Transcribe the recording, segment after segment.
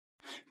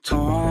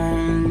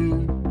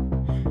torn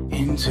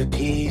into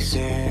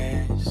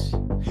pieces.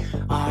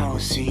 I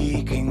was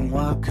seeking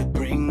what could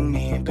bring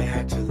me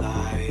back to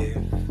life,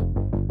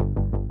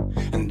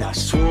 and I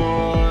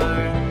swore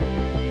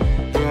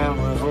there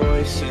were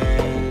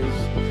voices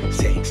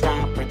saying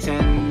stop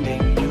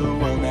pretending, you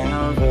will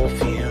never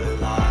feel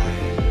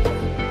alive.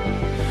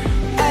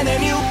 And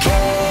then you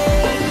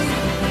came,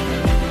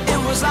 it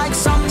was like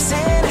some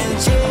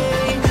synergy.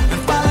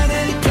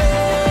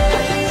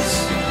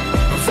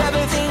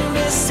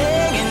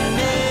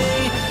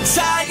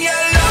 Sign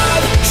your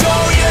love,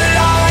 show your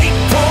light,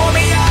 pull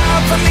me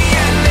out from the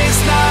endless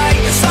night.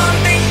 It's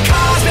something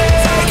cosmic,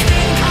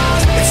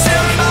 it's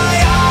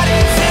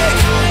symbiotic.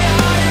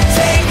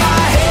 Take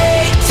my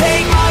hate,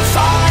 take my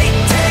fight,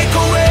 take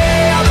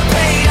away all the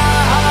pain I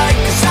hide,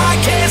 'cause I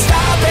can't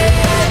stop it.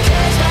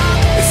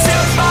 It's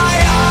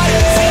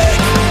symbiotic.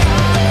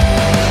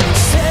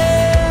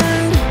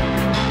 Send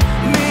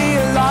me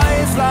a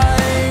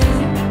lifeline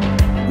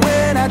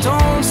when I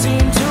don't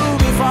seem to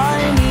be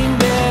finding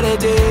better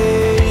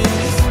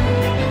days.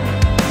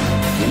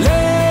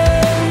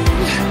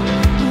 Lend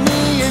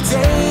me a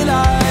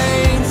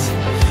daylight,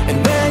 and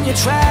when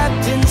you're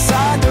trapped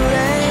inside the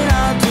rain,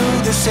 I'll do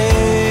the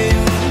same.